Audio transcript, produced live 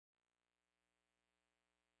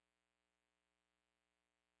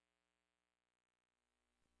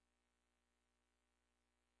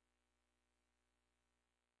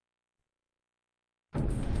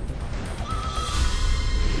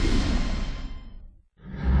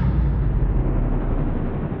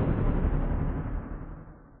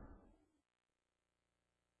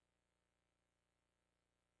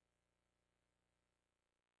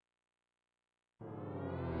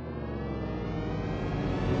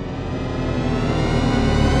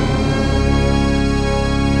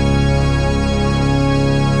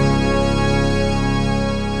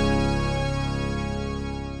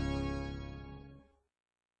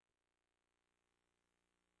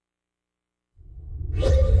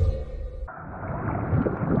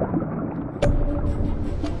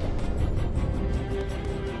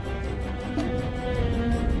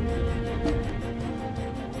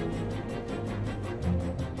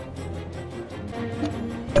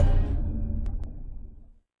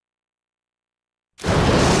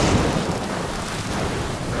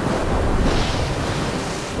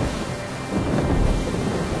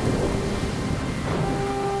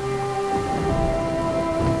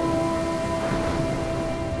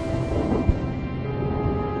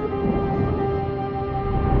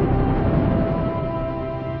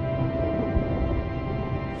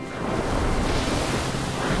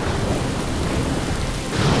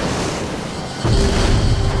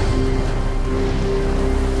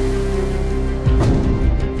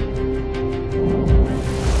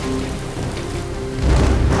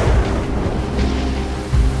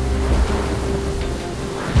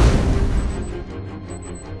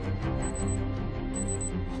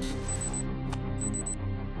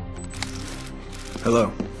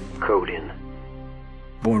Hello. Code in.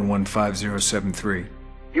 Bourne 15073.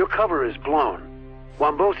 Your cover is blown.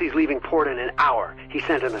 Wombosi's leaving port in an hour. He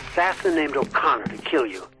sent an assassin named O'Connor to kill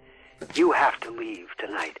you. You have to leave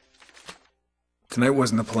tonight. Tonight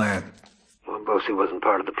wasn't the plan. Wombosi wasn't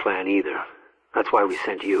part of the plan either. That's why we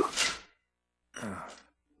sent you.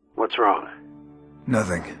 What's wrong?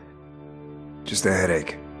 Nothing. Just a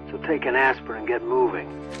headache. So take an aspirin and get moving.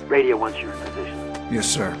 Radio once you're in position. Yes,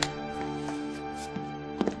 sir.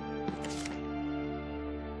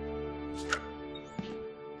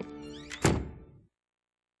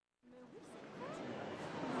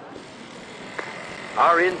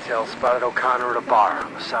 Our intel spotted O'Connor at a bar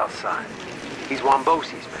on the south side. He's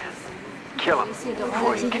Wombosi's man. Kill him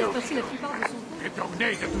before he kills you.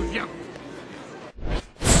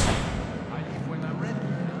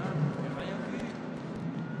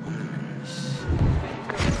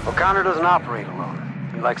 O'Connor doesn't operate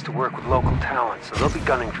alone. He likes to work with local talent, so they'll be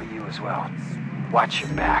gunning for you as well. Watch your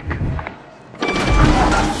back.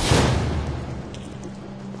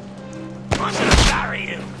 I'm gonna bury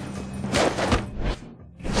you!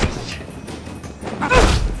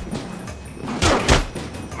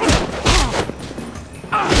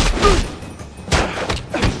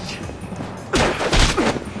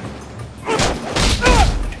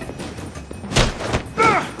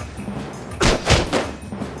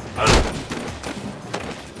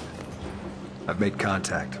 I've made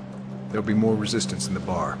contact. There'll be more resistance in the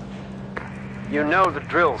bar. You know the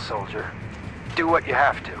drill, soldier. Do what you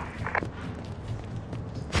have to.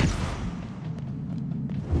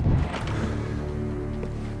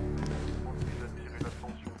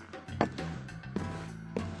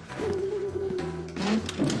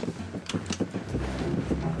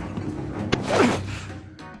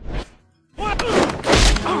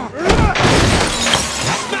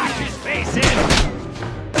 Smash his face in!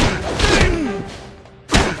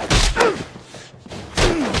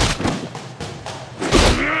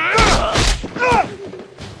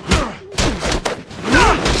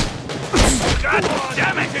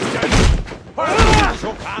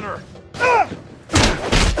 O'Connor!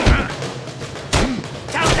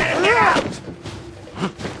 Tell him to get out!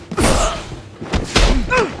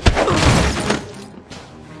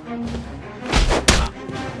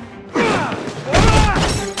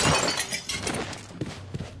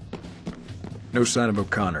 No sign of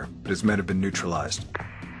O'Connor, but his men have been neutralized.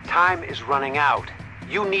 Time is running out.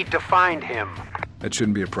 You need to find him. That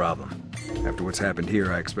shouldn't be a problem. After what's happened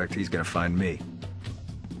here, I expect he's gonna find me.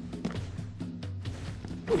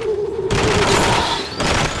 He's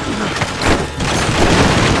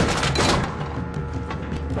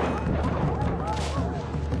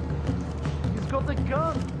got the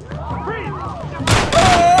gun. Freeze!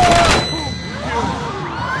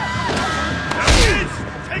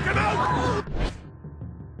 Take him out!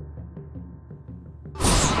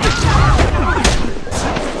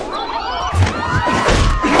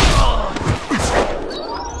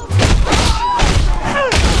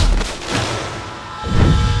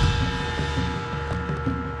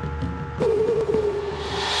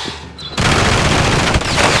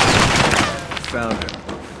 Found him.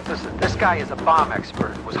 Listen, this guy is a bomb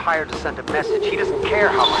expert and was hired to send a message. He doesn't care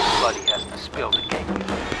how much blood he has to spill to get you.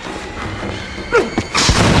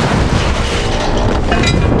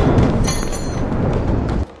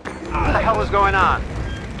 What the hell is going on?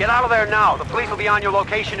 Get out of there now. The police will be on your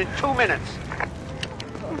location in 2 minutes.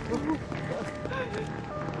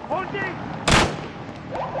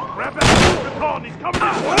 Grab that baton. He's coming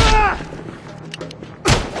out.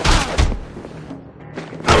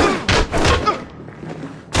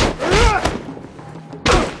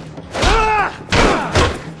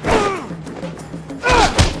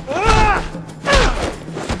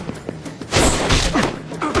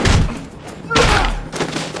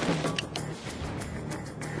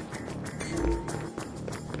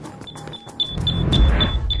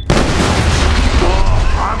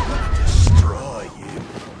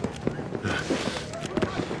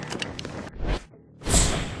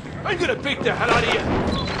 I'm gonna beat the hell out of you!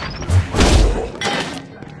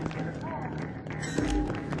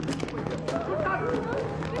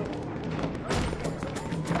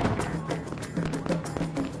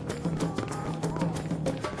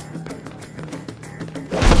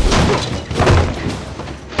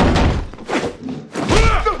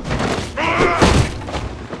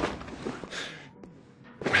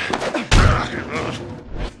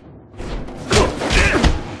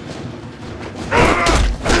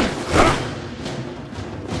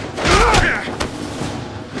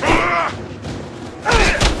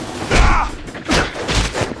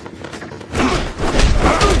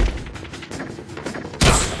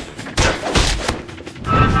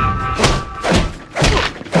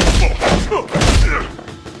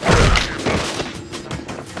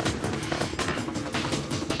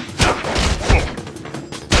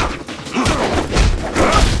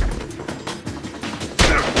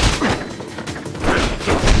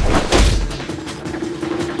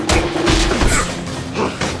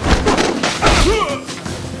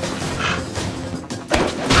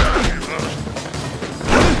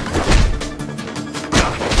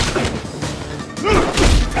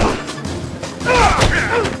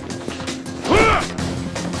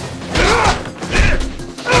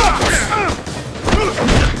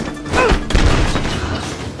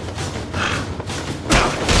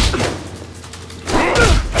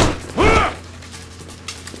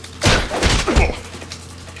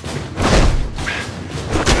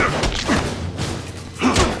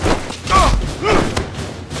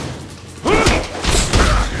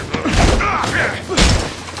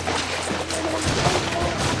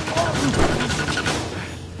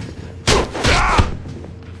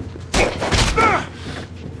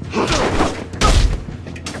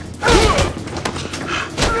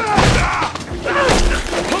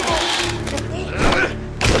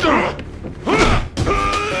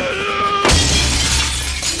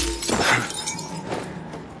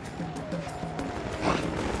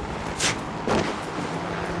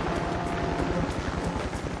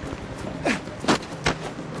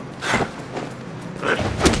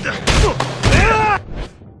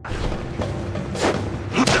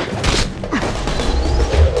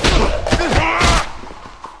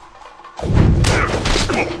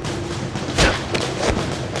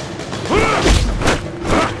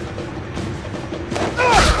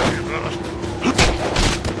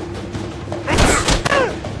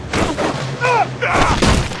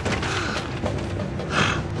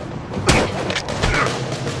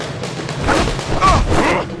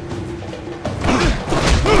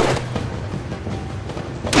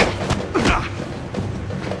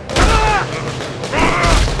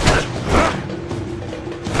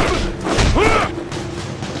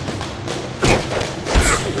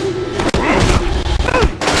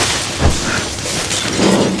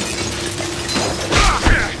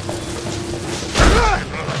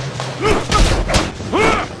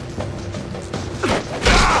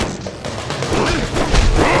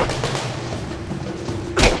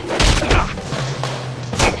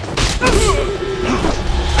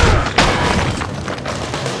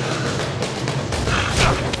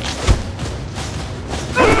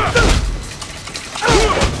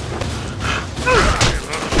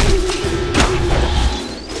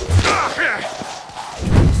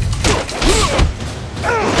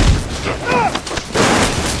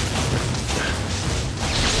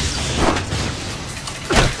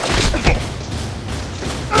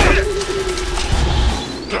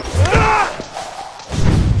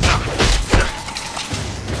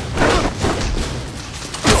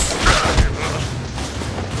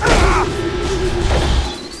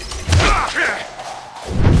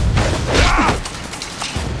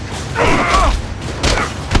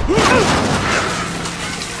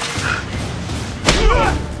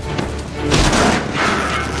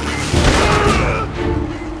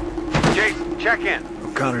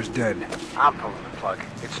 O'Connor's dead. I'm pulling the plug.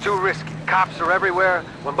 It's too risky. Cops are everywhere.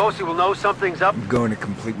 Wambosi will know something's up. I'm going to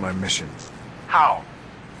complete my mission. How?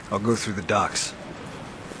 I'll go through the docks.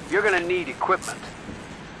 You're gonna need equipment.